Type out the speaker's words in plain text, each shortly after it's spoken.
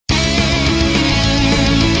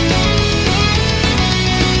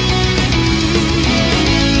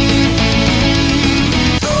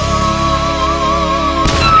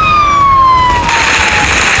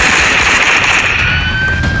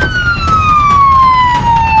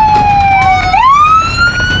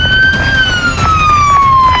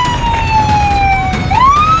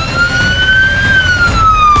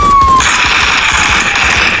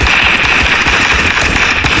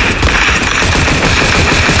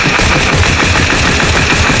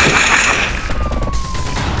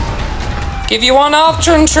Give you one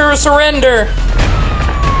option to surrender.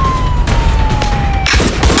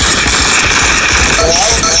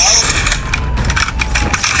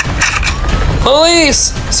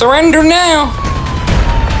 Police, surrender now.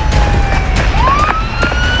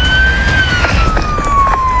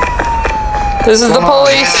 This is the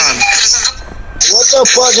police. What the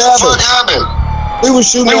fuck happened? We were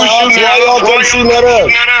shooting at us. Why y'all kept shooting at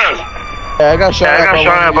us? Yeah, I got shot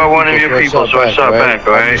at by one of your people, so I shot back,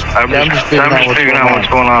 right? I'm just figuring out what's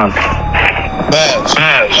going on. Bad.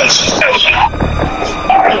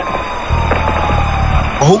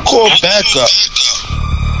 Who called backup?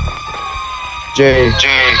 Jay.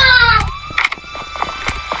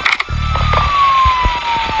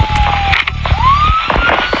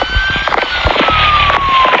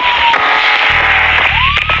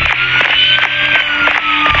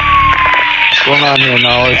 What's going on here,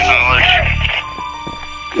 Knowledge?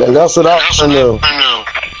 Yeah, that's what I knew.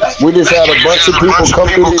 We just had a bunch of people come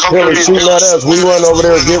through these pillars shooting at us. We run over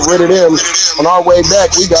there and get rid of them. On our way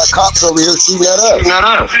back, we got cops over here shooting at us.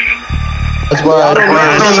 That's why I don't know.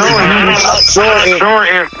 I'm not sure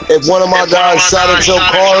if one of my guys shot at your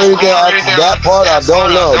car or anything. That part, I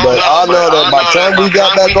don't know. But I know that by the time we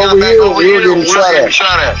got back over here, we were getting shot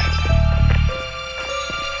at.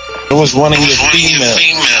 It was one of your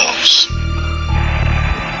females.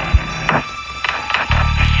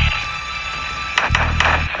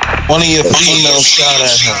 One of your females shot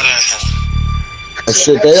at her.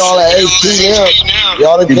 Shit, they all at 18 now.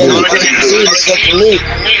 Y'all done came to the except for me.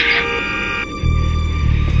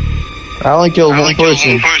 I only killed one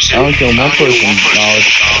person. Knowledge.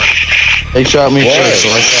 They shot me first, so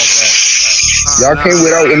I shot back. Y'all came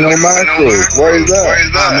without with no master. What is that?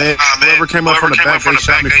 Man, whoever came up from the back, they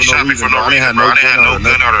shot me for no reason. I didn't have no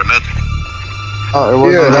gun or nothing. Oh, it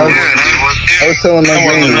wasn't. I was telling my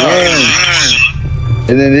gang to run,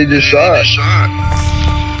 and then they just shot.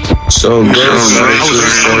 So Ghost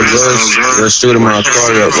shooting my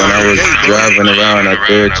car up when I was driving around up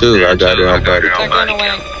there too. I got it on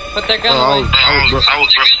BodyCam. Put that gun away.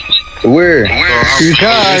 Where?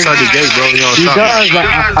 Because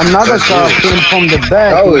another shot came from the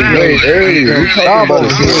back. That was way earlier. You talking about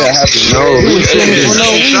the thing that happened? No,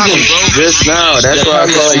 just now. That's why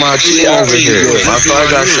I called my team over here. My car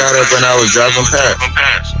got shot up when I was driving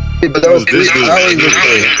past. But that was 3 hours ago.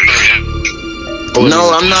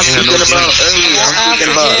 No, I'm not speaking about earlier. I'm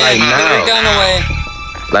speaking about like now. Put your gun away.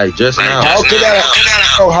 Like just now. How could that have just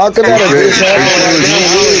happened? It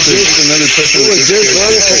was just running from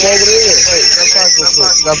over there.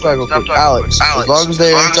 Stop back real quick. Alex, as long as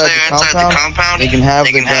they're inside the compound, they can have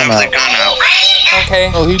the gun out.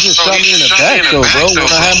 Okay. Oh, he just shot me in the back though, bro. When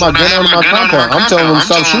I had my gun out of my compound, I'm telling him to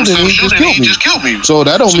stop shooting and he just killed me. So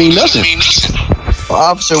that don't mean nothing.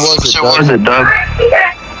 What officer was it, Doug?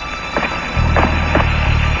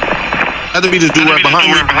 I think we just do right behind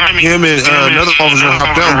me. Him and another officer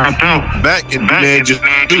hopped out back and man just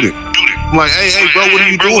shoot it. I'm like, hey, bro, what are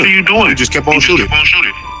you doing? He just kept on shooting.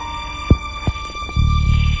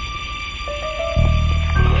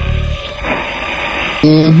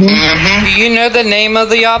 Do you know the name of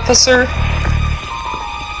the officer?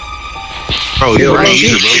 Oh, yeah,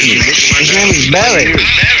 His name is Barrett.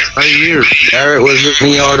 right here. Barrett was with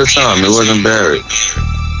me all the time. It wasn't Barrett.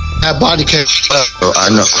 That BodyCam. Oh, I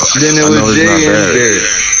know. Then it was Jay and Barrett.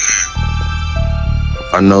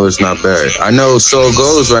 I know it's not Barrett. I know so it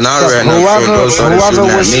goes when I ran up. Whoever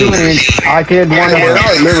was shooting, I killed one of them.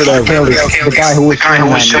 I remember that. The guy who was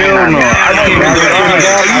shooting.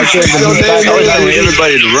 I told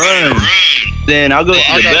everybody to run. Then I'll go to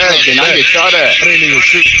the back and I get shot at. I didn't even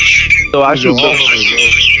shoot. So I shoot both.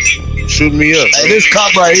 Shoot me up. Hey, this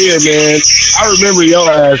cop right here, man. I remember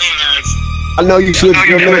your ass. I know you switched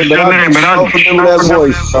your name, but I don't remember that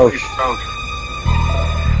voice. So.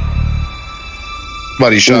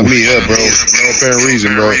 Somebody shot me up, bro. For no apparent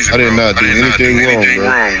reason, bro. I did not do anything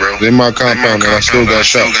wrong, bro. In my compound, and I still got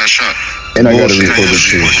shot. And I gotta report it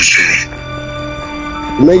too.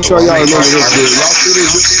 Make sure y'all remember this dude.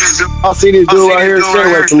 Y'all see this dude right here? Stay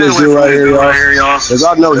away from this dude right here, y'all. Because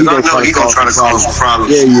I know he gonna try to cause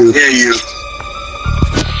problems. Yeah, you.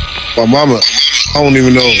 My mama, I don't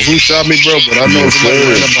even know who shot me, bro, but I know somebody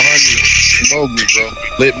ran up behind me and smoked me, bro.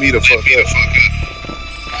 Lit me the fuck up.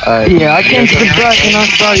 Yeah, I came to the back and I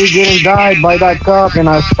saw you getting died by that cop and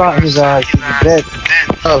I shot his ass. He's dead.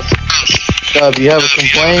 Do you have a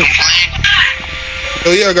complaint?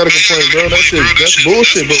 Oh yeah, I got a complaint, bro. That's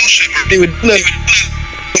bullshit, but he would do that.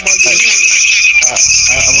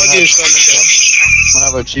 I'm gonna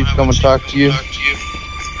have our chief come and talk to you.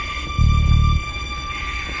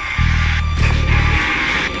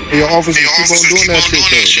 Your officers keep on doing that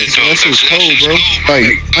shit, though. That shit's cold, bro.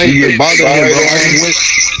 Like, I ain't get bothered here, bro.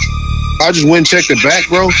 I just went and checked the back,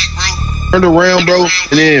 bro. Turned around, bro.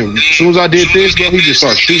 And then, as soon as I did this, bro, he just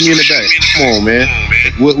started shooting me in the back. Come on, man.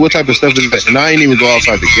 What type of stuff is that? And I ain't even go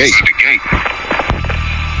outside the gate.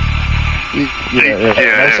 Yeah.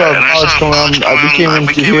 I saw Knowledge come around. We came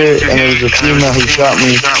into here, and there was a female who shot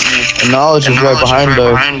me. And Knowledge was right behind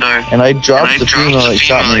her. And I dropped the female that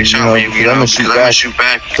shot me, you know, because I'm gonna shoot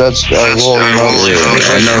back. That's a role, you know.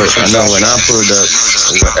 I know. When I pulled up,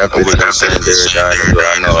 after the secondary died,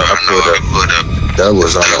 I know I pulled up. That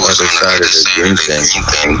was on the other side of the green thing.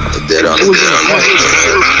 Dead on the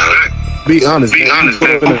Be honest, man.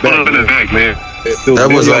 Put up in the back, man. That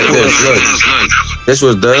was like this. Look, this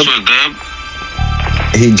was Dub.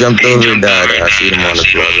 He jumped over and died. I see him on the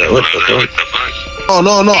floor. Like, what the fuck? Oh,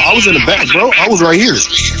 no. I was in the back, bro. I was right here.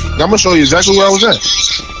 I'm gonna show you exactly where I was at.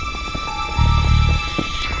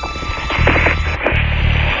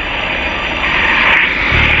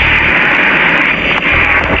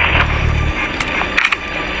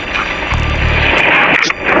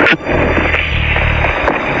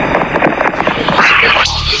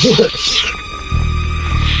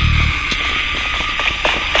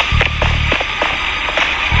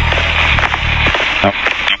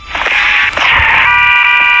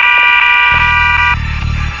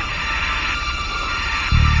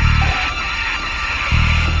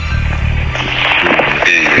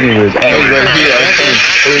 Anyways, I was right here. I told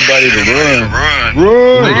everybody to run.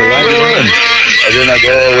 And then I go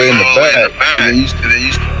all the way in the back.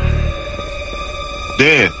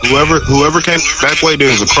 Dan, whoever came back way there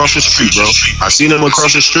was across the street, bro. I seen him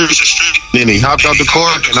across the street. Then he hopped out the car,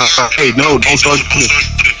 and I thought, hey, no, don't start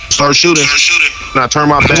shooting. And I turned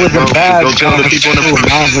my back, bro. Go tell the people in the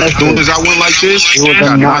front. As soon as I went like this, It was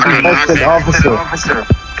a non-vested officer.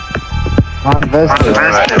 Not-vested.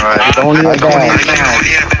 Only a bag.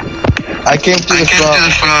 I came to the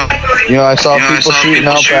front. You know, I saw people shooting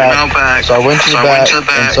out back. So I went to the back,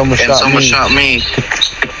 and someone shot me.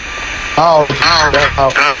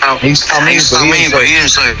 He shot me, but he didn't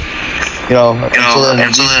say. You know, until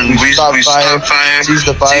then we stopped fire, seized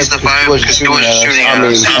the fire, because he was shooting at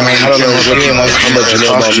us. I don't know how much you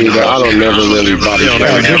know about me, but I don't never really body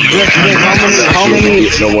How many?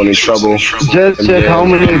 No one in trouble. Just check how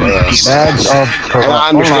many bags of. And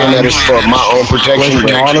I understand that it's for my own protection,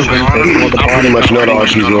 but I pretty much know the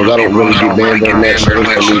RC rules. I don't really do band on that, so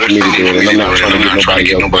it's for me to do it, and I'm not trying to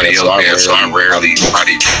get nobody else banned, so I rarely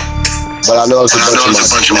body. But I know it's a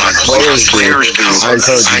bunch of my players do. I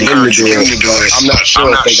encourage them to do it, but I'm not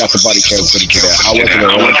sure if they got the body cam footage for that. I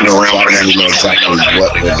wasn't around, so I don't really know exactly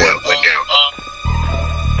what went down.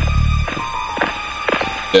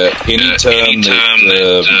 Anytime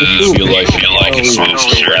that you feel like someone's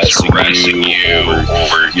harassing you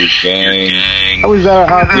over your gang, How is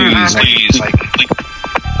that a please?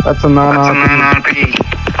 That's a non-RP.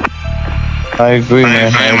 I agree,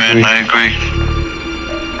 man. I agree.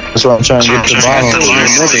 That's what I'm trying to get to the bottom of.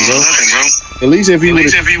 At least if he would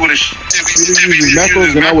have used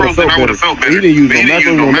macros, then I would have felt better. He didn't use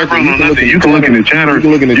no macros, no nothing. You can look in the chat and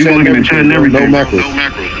everything. No macros.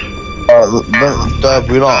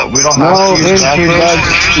 We don't have to use macros.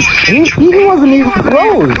 He wasn't even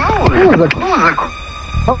close.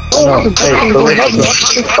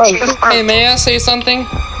 Hey, may I say something?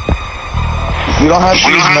 We don't have to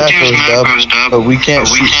use macros, Dub, but we can't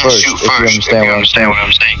shoot first, if you understand what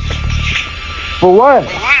I'm saying. For what?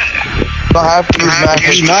 We don't have to use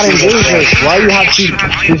macros. Not in business. Why you have to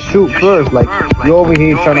shoot first? Like, you over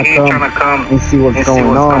here trying to come and see what's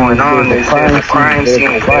going on. There's a crime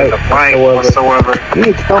scene, there's a fight whatsoever. You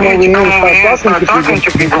need to come over here and start talking to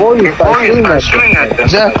people before you start shooting at them.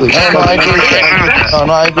 Exactly. No, I agree with that.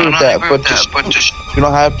 No, I agree with that. But just, we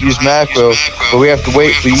don't have to use macro, but we have to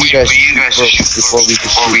wait for you guys to shoot before we can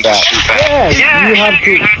shoot back. Yeah, you have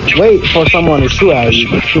to wait for someone to shoot at you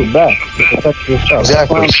to shoot back. To protect yourself.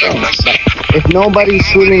 Exactly. If nobody's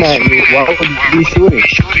shooting at you, why would you be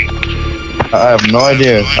shooting? I have no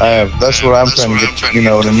idea. That's what I'm trying to get to, you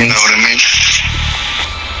know what I mean?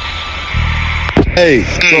 Hey,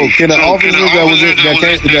 so can the officers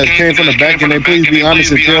that came from the back, can they please be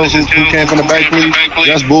honest and tell who came from the back, please?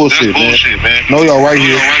 That's bullshit, man. Know y'all right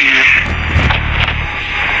here.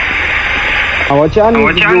 What y'all need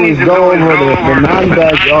to do is go over the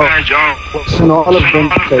non-badge and all of them,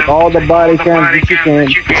 take all the body cams that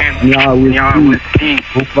you can, and y'all will see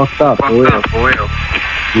who fucked up, for real.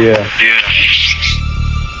 Yeah.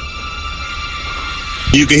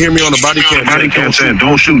 You can hear me on the body cam saying,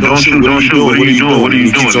 don't shoot. What are you doing?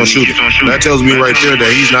 He keeps on shooting. That tells me right there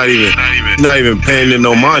that he's not even paying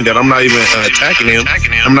no mind, that I'm not even attacking him.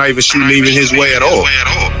 I'm not even shooting even his way at all.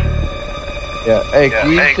 Yeah, hey,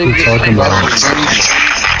 can you take this talking about?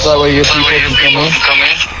 That way your people can come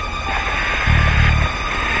in.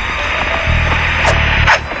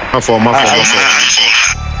 My fault.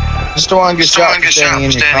 Just don't want to get shot for standing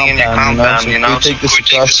in your compound, you know? So if we take this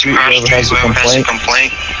across the street, whoever has a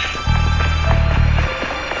complaint.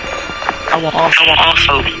 I want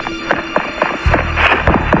also.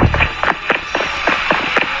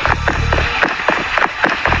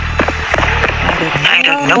 I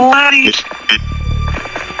don't know nobody.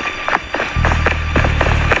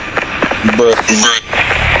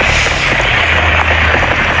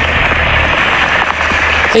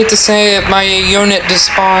 Hate to say it, my unit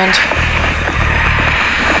despawned.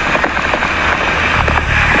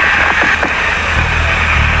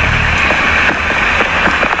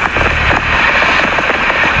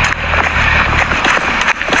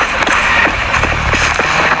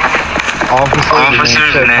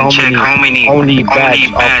 Officers and then check how many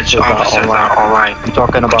badge officers are alright. I'm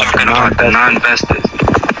talking about the non-vested.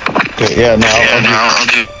 Okay, yeah, I'll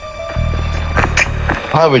do.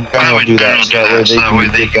 I'll have a general do that, so that way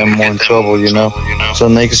they can get them more in trouble, you know? So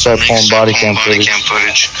then they can start pulling body cam footage.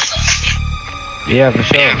 Yeah, for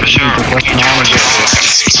sure.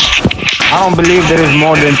 I don't believe there is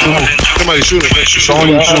more than two. Somebody shooting.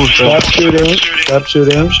 Only two.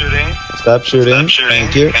 Stop shooting.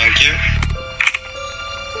 Thank you.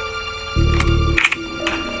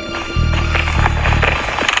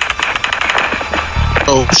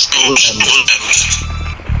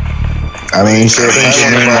 I mean, shit, we do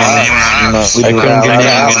that around.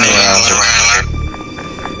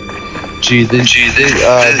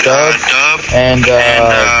 Dub and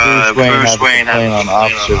Bruce Wayne have a complaint on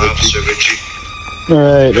Officer Richie.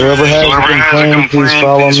 Alright, whoever has a complaint, please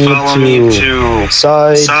follow me to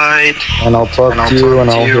side, and I'll talk to you and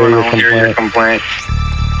I'll hear your complaint.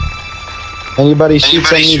 Anybody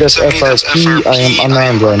shoots at me that's FRP, I am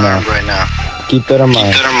unarmed right now. Keep that in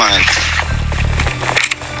mind.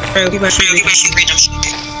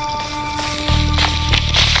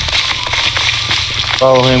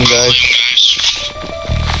 Follow him, guys.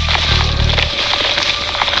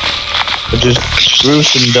 Just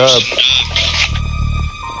Bruce and Dub.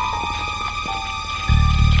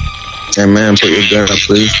 Hey man, put your gun up,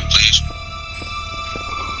 please.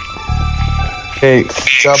 Hey,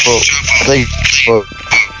 Chapo, take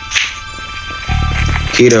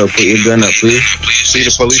Keto, put your gun up, please. See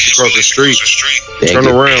the police across the street. Turn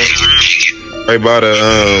around. Right by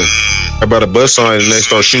the bus sign, and they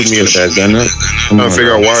start shooting me. That gun up. I'm trying to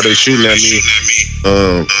figure out why they shooting at me.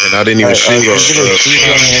 And I didn't even shoot.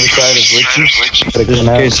 In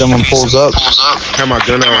case someone pulls up. I have my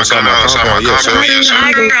gun out inside my compound. Yes, sir.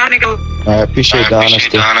 I appreciate the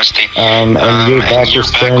honesty. And your back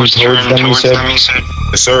was turned towards them, you said?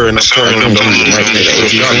 Yes, sir. And I'm turning them down.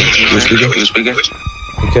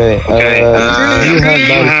 Okay, you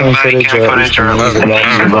have body cam footage or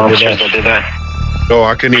did that? No,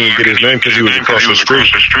 I couldn't even get his name because he was across the street.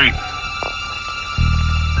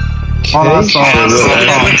 I saw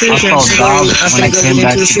Dob when I came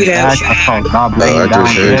back to the back. I saw Dob laying down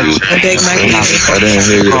there. I didn't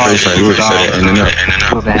hear your face like you were saying in and out.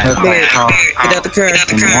 Get out the car.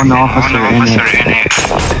 And one officer in it.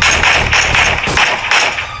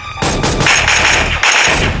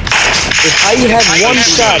 If I had one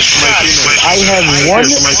shot,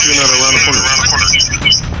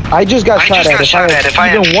 I just got shot at. If I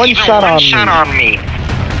had even one shot on me.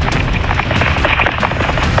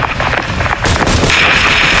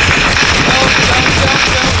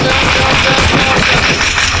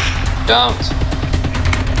 Don't.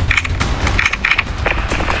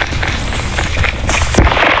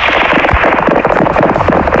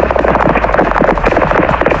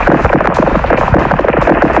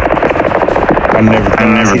 I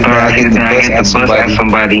never thought I'd get the bus at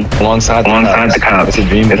somebody alongside the cops. It's a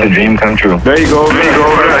dream come true. There you go.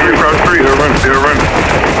 You're across the street. They're running.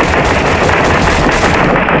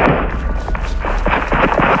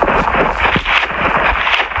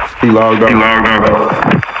 He logged out.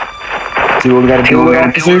 See what we gotta do with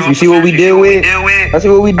officers? You see what we deal with? I see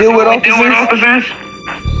what we deal with officers?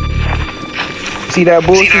 See that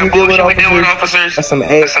bullshit we deal with officers? That's some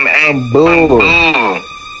bull.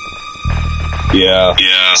 Yeah,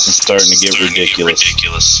 it's starting to get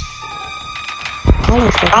ridiculous.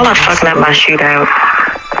 Y'all are fucking up my shootout.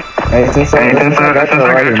 Hey, since I got you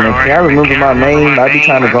right here, man. Can I remember my name? I be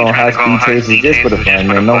trying to go on high speed chases just for the fun,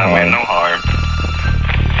 man. No harm.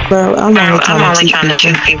 Bro, I'm only trying to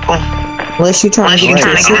shoot people. Unless you're trying to get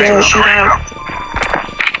into a shootout.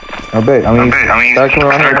 I bet. I mean, start coming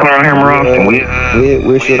around here more often.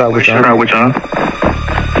 We'll shoot out with y'all.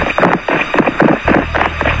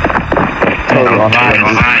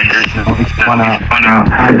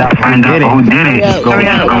 Find out who did it. Just go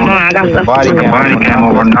BodyCam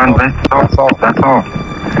over none. That's all.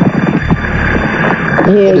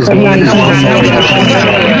 Yeah,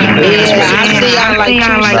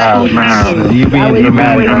 you being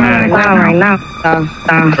dramatic right now.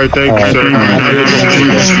 Hey, thank you, sir.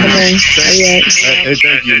 Hey,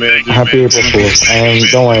 thank you, man. Happy April Fools.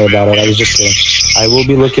 Don't worry about it. I was just kidding. I will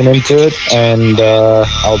be looking into it, and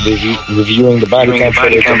I'll be reviewing the BodyCam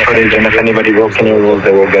footage, and if anybody broke any rules,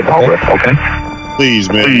 they will get over it, okay? Please,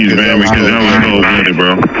 man, because that was good,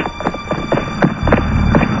 bro.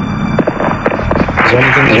 Is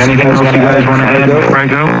there anything else you guys want to add before I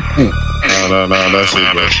go? No, that's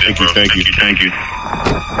it, bro. Thank you.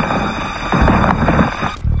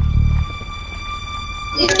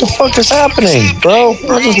 What the fuck is happening, bro?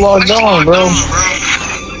 I just logged on, bro.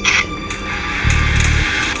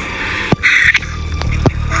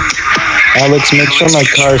 Alex, make sure my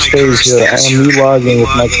car stays here. I am relogging.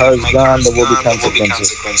 If my car's gone, there will be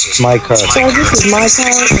consequences. It's my car. So this is my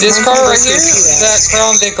car? This car right here? That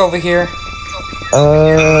Crown Vic over here.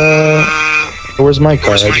 Where's my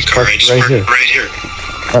car? I just parked right here.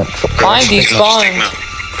 Right. Mine despawned.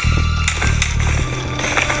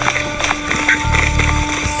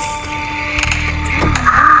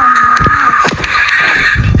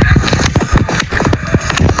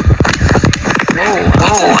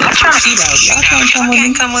 Oh, I'm trying to shoot out. Y'all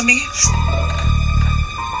can't come with me.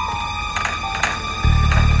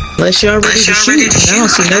 Unless y'all ready to shoot. I don't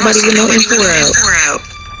see nobody with no infrared.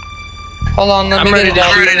 Hold on, let me get it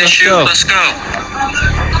out. Let's go.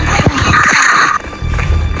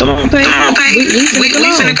 Come on, baby. We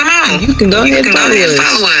finna come on. You can go ahead and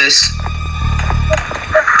follow us.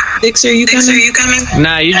 Dixer, you coming?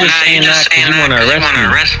 Nah, you just saying that because you want to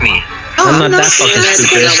arrest me. I'm not that fucking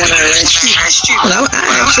stupid. I actually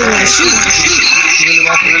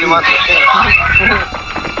want to shoot.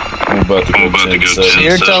 I'm about to go So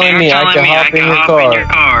you're telling me I can hop in your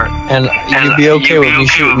car and you'd be okay with me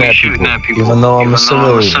shooting at people, even though I'm a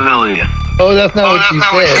civilian? Oh, that's not what you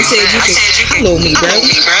said. I said you can follow me, bro.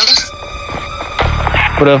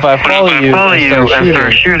 But if I follow you and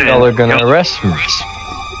start shooting, y'all are gonna arrest me.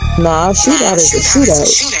 Nah, shootout is a shootout.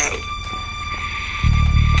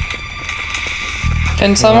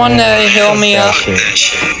 Can someone heal me up?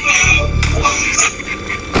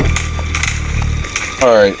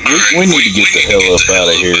 Alright, we need to get the hell up out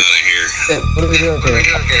of here. What are we doing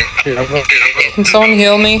here? Can someone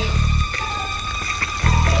heal me?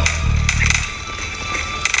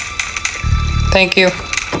 Thank you.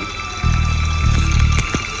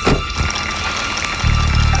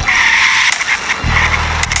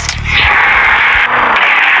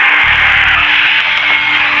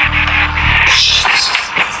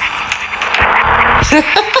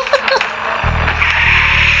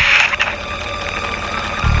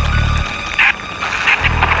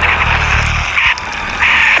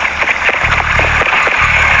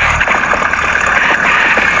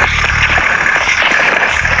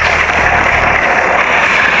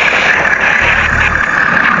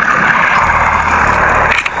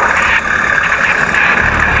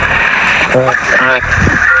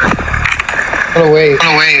 Wait.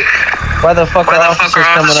 Why the fuck are officers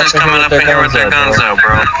coming up in here with their guns out,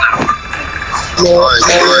 bro? Alright,